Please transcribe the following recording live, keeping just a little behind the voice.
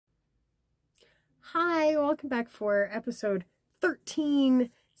Hi, welcome back for episode 13,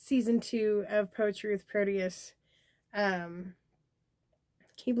 season 2 of Poetry with Protyus. Can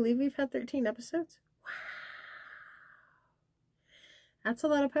you believe we've had 13 episodes? Wow. That's a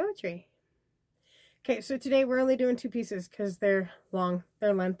lot of poetry. Okay, so today we're only doing 2 pieces because they're long,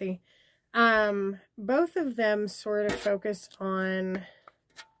 they're lengthy. Both of them sort of focus on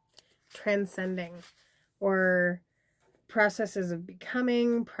transcending, or processes of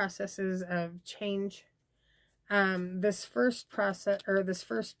becoming, processes of change. This first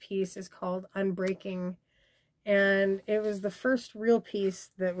piece is called Unbreaking, and it was the first real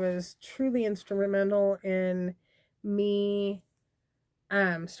piece that was truly instrumental in me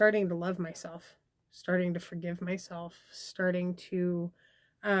starting to love myself, starting to forgive myself, starting to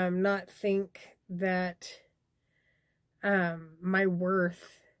not think that my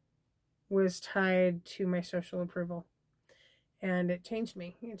worth was tied to my social approval. And it changed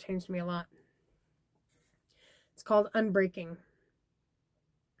me. It changed me a lot. It's called Unbreaking.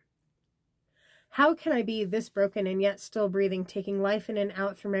 How can I be this broken and yet still breathing, taking life in and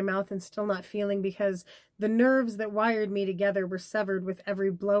out through my mouth and still not feeling, because the nerves that wired me together were severed with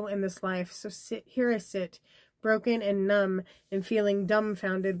every blow in this life. So here I sit, broken and numb and feeling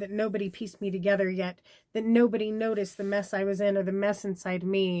dumbfounded that nobody pieced me together yet, that nobody noticed the mess I was in or the mess inside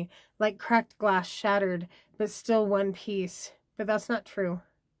me, like cracked glass shattered, but still one piece. But that's not true.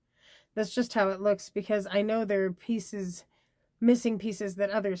 That's just how it looks, because I know there are pieces, missing pieces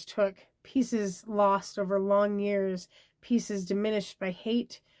that others took, pieces lost over long years, pieces diminished by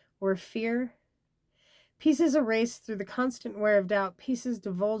hate or fear, pieces erased through the constant wear of doubt, pieces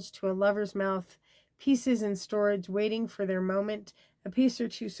divulged to a lover's mouth, pieces in storage waiting for their moment, a piece or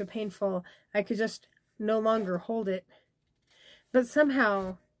two so painful I could just no longer hold it. But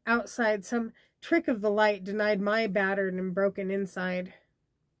somehow, outside, some trick of the light denied my battered and broken inside.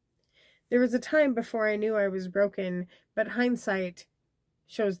 There was a time before I knew I was broken, but hindsight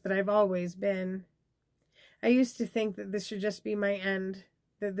shows that I've always been. I used to think that this should just be my end,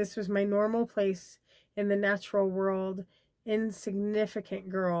 that this was my normal place in the natural world, insignificant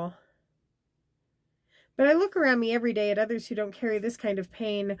girl. But I look around me every day at others who don't carry this kind of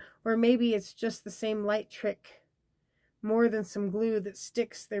pain, or maybe it's just the same light trick, more than some glue that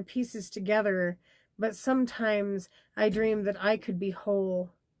sticks their pieces together. But sometimes I dream that I could be whole,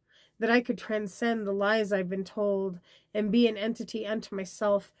 that I could transcend the lies I've been told and be an entity unto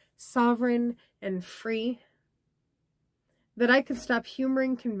myself, sovereign and free. That I could stop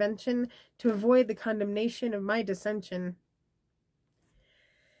humoring convention to avoid the condemnation of my dissension.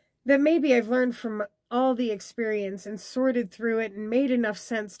 That maybe I've learned from all the experience and sorted through it and made enough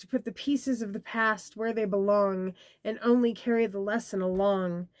sense to put the pieces of the past where they belong and only carry the lesson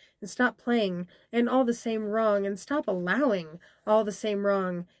along, and stop playing and all the same wrong and stop allowing all the same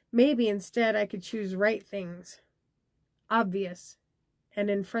wrong. Maybe instead I could choose right things, obvious and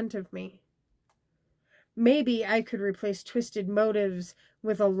in front of me. Maybe I could replace twisted motives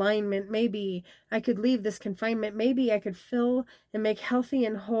with alignment. Maybe I could leave this confinement. Maybe I could fill and make healthy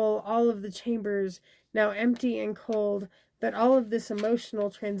and whole all of the chambers now empty and cold. But all of this emotional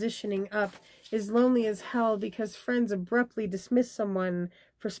transitioning up is lonely as hell, because friends abruptly dismiss someone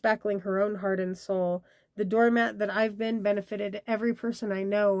for spackling her own heart and soul. The doormat that I've been benefited every person I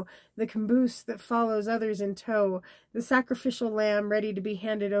know, the caboose that follows others in tow, the sacrificial lamb ready to be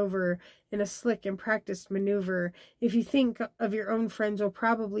handed over in a slick and practiced maneuver. If you think of your own friends, you'll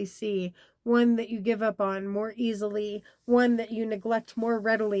probably see one that you give up on more easily, one that you neglect more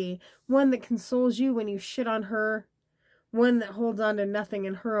readily, one that consoles you when you shit on her, one that holds on to nothing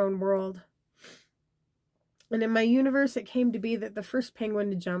in her own world. And in my universe, it came to be that the first penguin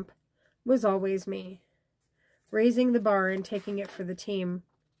to jump was always me. Raising the bar and taking it for the team,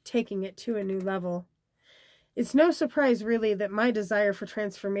 taking it to a new level. It's no surprise, really, that my desire for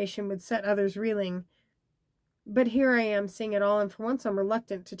transformation would set others reeling. But here I am seeing it all, and for once I'm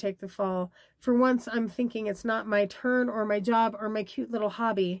reluctant to take the fall. For once I'm thinking it's not my turn or my job or my cute little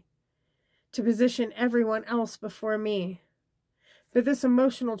hobby to position everyone else before me. But this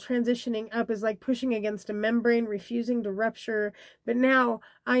emotional transitioning up is like pushing against a membrane, refusing to rupture. But now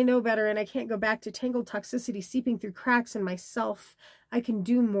I know better, and I can't go back to tangled toxicity seeping through cracks in myself. I can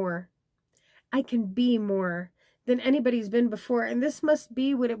do more. I can be more than anybody's been before, and this must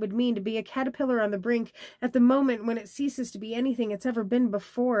be what it would mean to be a caterpillar on the brink at the moment when it ceases to be anything it's ever been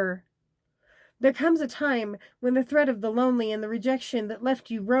before. There comes a time when the threat of the lonely and the rejection that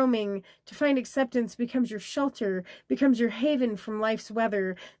left you roaming to find acceptance becomes your shelter, becomes your haven from life's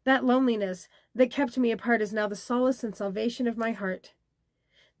weather. That loneliness that kept me apart is now the solace and salvation of my heart.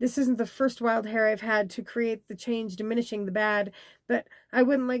 This isn't the first wild hair I've had to create the change, diminishing the bad, but I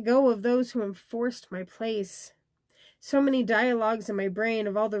wouldn't let go of those who enforced my place. So many dialogues in my brain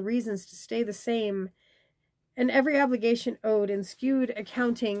of all the reasons to stay the same, and every obligation owed and skewed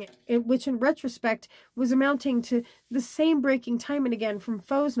accounting, which in retrospect was amounting to the same breaking time and again from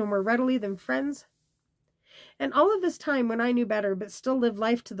foes no more readily than friends. And all of this time when I knew better but still lived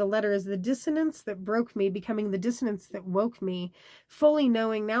life to the letter is the dissonance that broke me becoming the dissonance that woke me, fully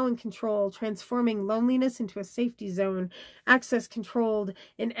knowing, now in control, transforming loneliness into a safety zone, access controlled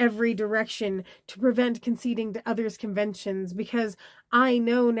in every direction to prevent conceding to others' conventions, because I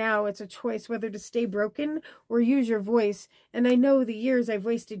know now it's a choice whether to stay broken or use your voice, and I know the years I've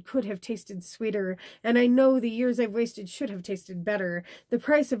wasted could have tasted sweeter, and I know the years I've wasted should have tasted better. The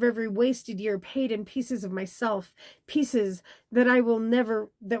price of every wasted year paid in pieces of myself, pieces that will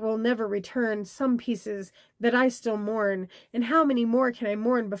never return, some pieces that I still mourn. And how many more can I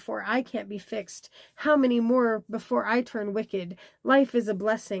mourn before I can't be fixed? How many more before I turn wicked? Life is a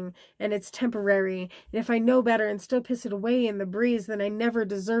blessing, and it's temporary. And if I know better and still piss it away in the breeze, then I never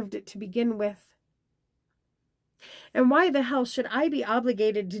deserved it to begin with. And why the hell should I be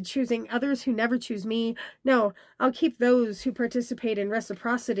obligated to choosing others who never choose me? No, I'll keep those who participate in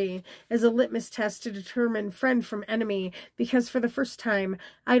reciprocity as a litmus test to determine friend from enemy, because for the first time,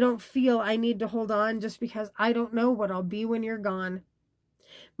 I don't feel I need to hold on just because I don't know what I'll be when you're gone.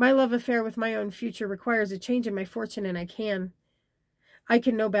 My love affair with my own future requires a change in my fortune, and I can. I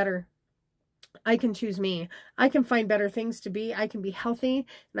can know better. I can choose me. I can find better things to be. I can be healthy,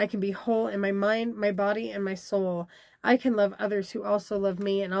 and I can be whole in my mind, my body, and my soul. I can love others who also love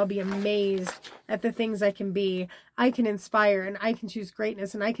me, and I'll be amazed at the things I can be. I can inspire, and I can choose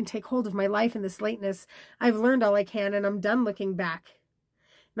greatness, and I can take hold of my life in this lateness. I've learned all I can, and I'm done looking back.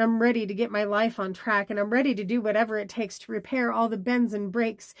 And I'm ready to get my life on track, and I'm ready to do whatever it takes to repair all the bends and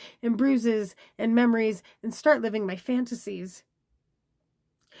breaks and bruises and memories and start living my fantasies.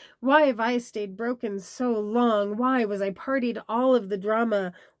 Why have I stayed broken so long? Why was I party to all of the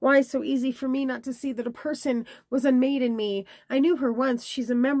drama? Why so easy for me not to see that a person was unmade in me? I knew her once. She's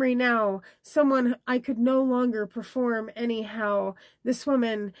a memory now. Someone I could no longer perform anyhow. This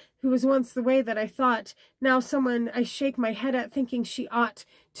woman who was once the way that I thought. Now someone I shake my head at thinking she ought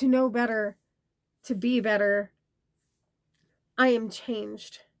to know better, to be better. I am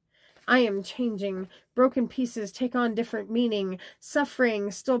changed. I am changing. Broken pieces take on different meaning.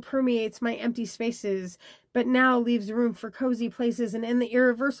 Suffering still permeates my empty spaces, but now leaves room for cozy places, and in the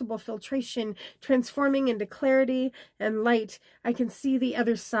irreversible filtration, transforming into clarity and light, I can see the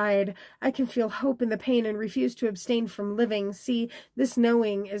other side. I can feel hope in the pain and refuse to abstain from living. See, this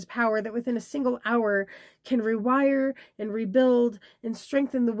knowing is power that within a single hour can rewire and rebuild and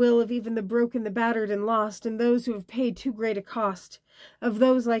strengthen the will of even the broken, the battered, and lost, and those who have paid too great a cost, of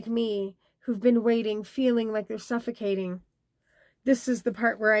those like me who've been waiting, feeling like they're suffocating. This is the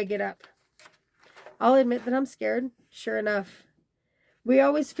part where I get up. I'll admit that I'm scared, sure enough. We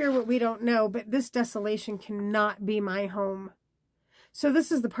always fear what we don't know, but this desolation cannot be my home. So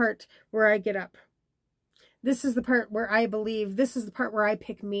this is the part where I get up. This is the part where I believe. This is the part where I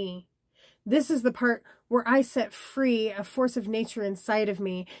pick me. This is the part where I set free a force of nature inside of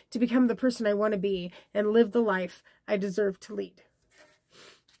me to become the person I want to be and live the life I deserve to lead.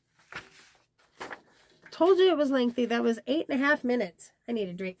 Told you it was lengthy. That was 8.5 minutes. I need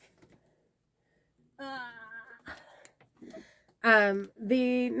a drink.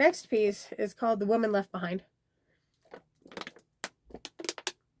 The next piece is called The Woman Left Behind,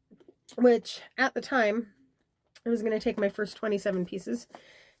 which at the time I was going to take my first 27 pieces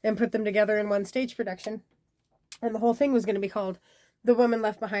and put them together in one stage production, and the whole thing was going to be called The Woman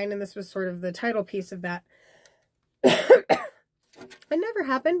Left Behind, and this was sort of the title piece of that. It never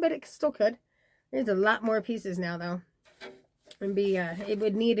happened, but it still could. There's a lot more pieces now, though. It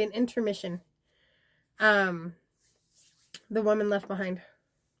would need an intermission. The Woman Left Behind.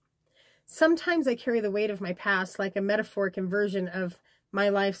 Sometimes I carry the weight of my past like a metaphoric inversion of my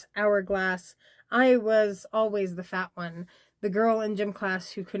life's hourglass. I was always the fat one. The girl in gym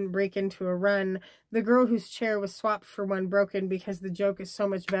class who couldn't break into a run. The girl whose chair was swapped for one broken because the joke is so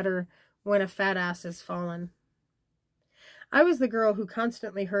much better when a fat ass is fallen. I was the girl who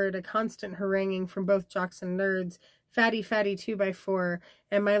constantly heard a constant haranguing from both jocks and nerds, fatty 2x4,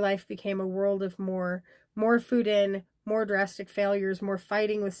 and my life became a world of more. More food in, more drastic failures, more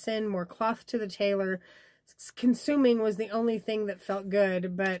fighting with sin, more cloth to the tailor. Consuming was the only thing that felt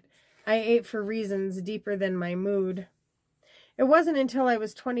good, but I ate for reasons deeper than my mood. It wasn't until I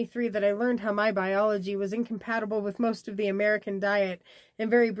was 23 that I learned how my biology was incompatible with most of the American diet, and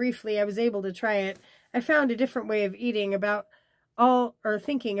very briefly I was able to try it. I found a different way of eating, about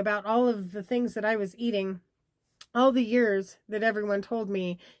thinking about all of the things that I was eating, all the years that everyone told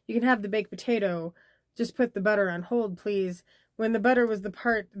me, you can have the baked potato, just put the butter on hold, please, when the butter was the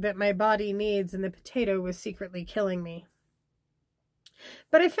part that my body needs and the potato was secretly killing me.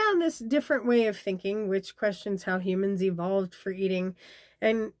 But I found this different way of thinking, which questions how humans evolved for eating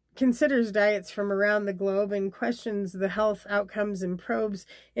and considers diets from around the globe and questions the health outcomes and probes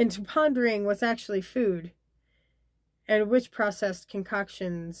into pondering what's actually food and which processed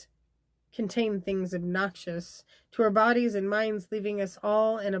concoctions contain things obnoxious to our bodies and minds, leaving us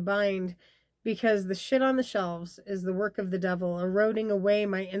all in a bind because the shit on the shelves is the work of the devil, eroding away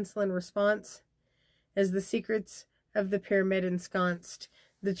my insulin response as the secrets of the pyramid ensconced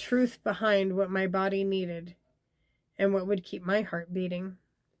the truth behind what my body needed and what would keep my heart beating.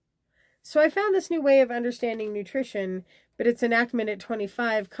 So I found this new way of understanding nutrition, but its enactment at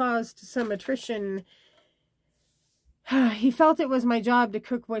 25 caused some attrition. He felt it was my job to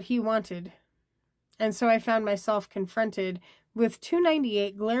cook what he wanted. And so I found myself confronted with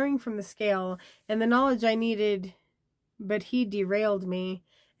 298 glaring from the scale and the knowledge I needed, but he derailed me.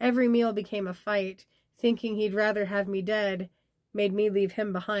 Every meal became a fight. Thinking he'd rather have me dead made me leave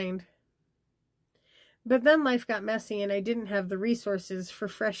him behind. But then life got messy and I didn't have the resources for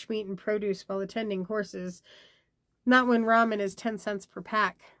fresh meat and produce while attending courses. Not when ramen is 10 cents per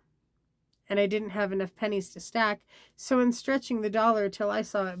pack. And I didn't have enough pennies to stack, so in stretching the dollar till I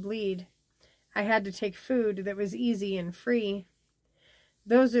saw it bleed, I had to take food that was easy and free.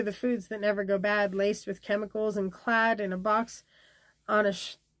 Those are the foods that never go bad, laced with chemicals and clad in a box on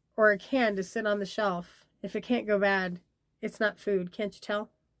or a can to sit on the shelf. If it can't go bad, it's not food, can't you tell?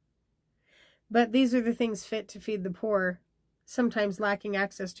 But these are the things fit to feed the poor, sometimes lacking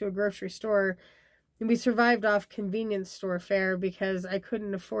access to a grocery store. And we survived off convenience store fare because I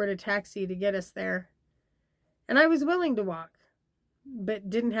couldn't afford a taxi to get us there. And I was willing to walk, but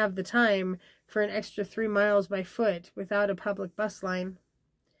didn't have the time for an extra 3 miles by foot without a public bus line.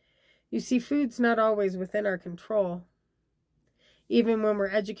 You see, food's not always within our control, even when we're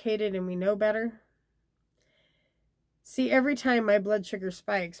educated and we know better. See, every time my blood sugar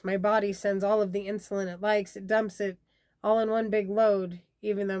spikes, my body sends all of the insulin it likes. It dumps it all in one big load,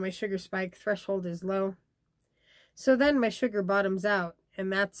 even though my sugar spike threshold is low. So then my sugar bottoms out,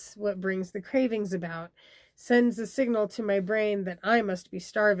 and that's what brings the cravings about. Sends a signal to my brain that I must be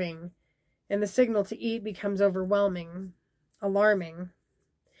starving, and the signal to eat becomes overwhelming, alarming.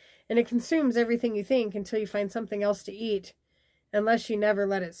 And it consumes everything you think until you find something else to eat, unless you never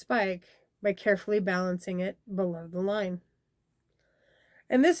let it spike by carefully balancing it below the line.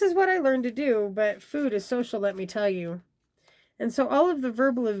 And this is what I learned to do, but food is social, let me tell you. And so all of the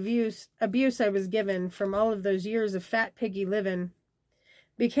verbal abuse I was given from all of those years of fat piggy living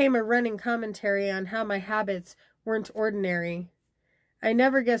became a running commentary on how my habits weren't ordinary. I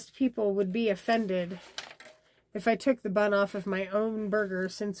never guessed people would be offended if I took the bun off of my own burger,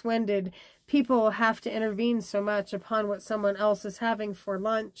 since when did people have to intervene so much upon what someone else is having for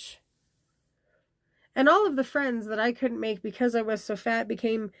lunch? And all of the friends that I couldn't make because I was so fat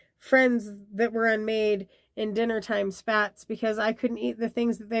became friends that were unmade in dinner time spats because I couldn't eat the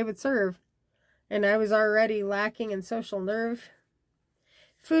things that they would serve. And I was already lacking in social nerve.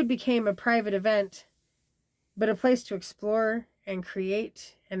 Food became a private event, but a place to explore and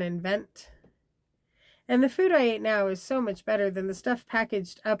create and invent. And the food I ate now is so much better than the stuff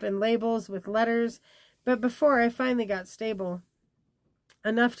packaged up in labels with letters, but before I finally got stable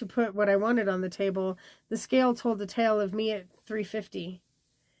enough to put what I wanted on the table, the scale told the tale of me at 350.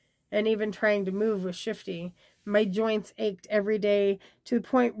 And even trying to move was shifty. My joints ached every day to the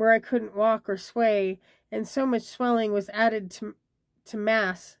point where I couldn't walk or sway, and so much swelling was added to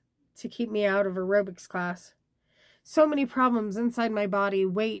mass to keep me out of aerobics class. So many problems inside my body.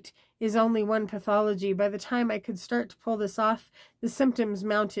 Weight is only one pathology. By the time I could start to pull this off, the symptoms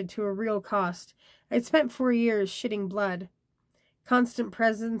mounted to a real cost. I'd spent 4 years shitting blood. Constant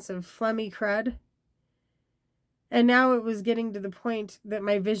presence of phlegmy crud. And now it was getting to the point that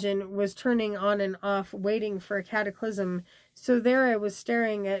my vision was turning on and off, waiting for a cataclysm. So there I was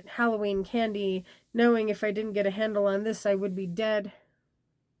staring at Halloween candy, knowing if I didn't get a handle on this, I would be dead.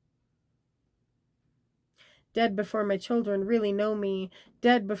 Dead before my children really know me.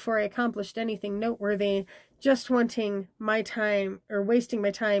 Dead before I accomplished anything noteworthy. Just wanting my time, or wasting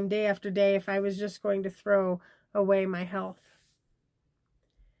my time day after day if I was just going to throw away my health.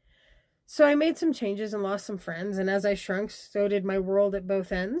 So I made some changes and lost some friends, and as I shrunk, so did my world at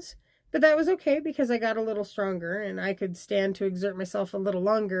both ends. But that was okay because I got a little stronger, and I could stand to exert myself a little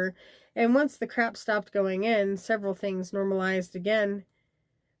longer. And once the crap stopped going in, several things normalized again.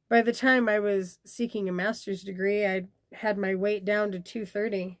 By the time I was seeking a master's degree, I'd had my weight down to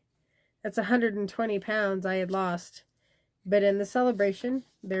 230. That's 120 pounds I had lost. But in the celebration,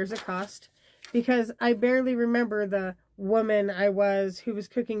 there's a cost, because I barely remember the woman I was who was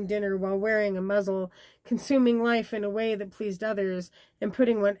cooking dinner while wearing a muzzle, consuming life in a way that pleased others, and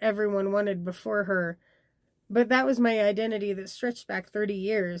putting what everyone wanted before her. But that was my identity that stretched back 30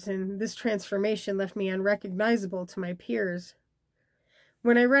 years, and this transformation left me unrecognizable to my peers.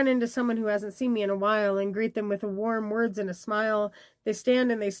 When I run into someone who hasn't seen me in a while and greet them with warm words and a smile, they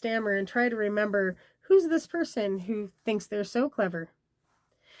stand and they stammer and try to remember, who's this person who thinks they're so clever?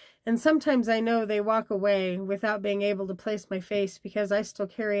 And sometimes I know they walk away without being able to place my face, because I still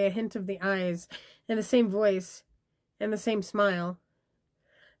carry a hint of the eyes and the same voice and the same smile.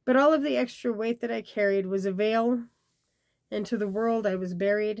 But all of the extra weight that I carried was a veil, and to the world I was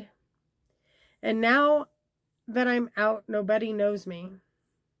buried. And now that I'm out, nobody knows me.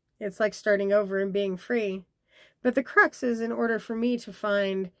 It's like starting over and being free. But the crux is, in order for me to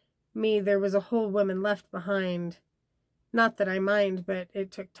find me, there was a whole woman left behind. Not that I mind, but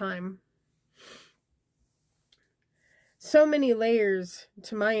it took time. So many layers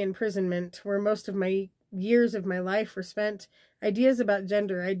to my imprisonment, where most of my years of my life were spent. Ideas about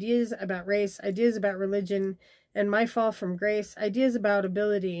gender, ideas about race, ideas about religion, and my fall from grace, ideas about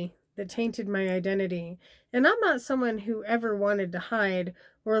ability that tainted my identity. And I'm not someone who ever wanted to hide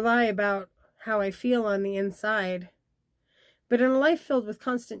or lie about how I feel on the inside. But in a life filled with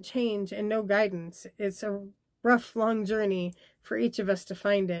constant change and no guidance, it's a rough, long journey for each of us to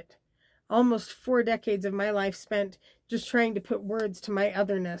find it. Almost 4 decades of my life spent just trying to put words to my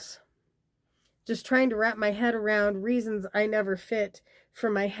otherness. Just trying to wrap my head around reasons I never fit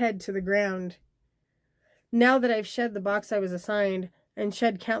from my head to the ground. Now that I've shed the box I was assigned, and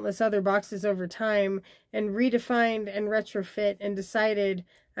shed countless other boxes over time, and redefined and retrofit, and decided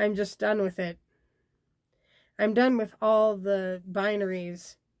I'm just done with it. I'm done with all the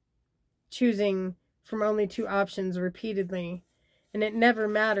binaries, choosing from only 2 options repeatedly, and it never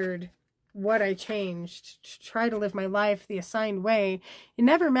mattered what I changed to try to live my life the assigned way. It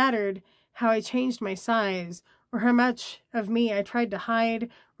never mattered how I changed my size, or how much of me I tried to hide,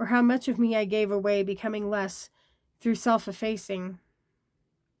 or how much of me I gave away, becoming less through self-effacing.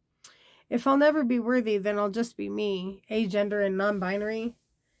 If I'll never be worthy, then I'll just be me, agender and non-binary.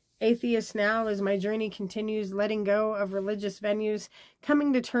 Atheist now, as my journey continues, letting go of religious venues,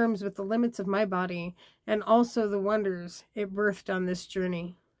 coming to terms with the limits of my body, and also the wonders it birthed on this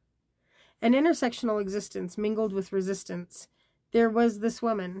journey. An intersectional existence mingled with resistance. There was this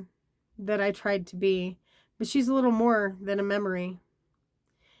woman that I tried to be, but she's a little more than a memory.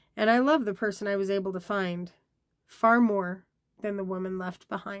 And I love the person I was able to find, far more than the woman left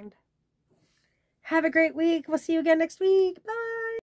behind. Have a great week. We'll see you again next week. Bye.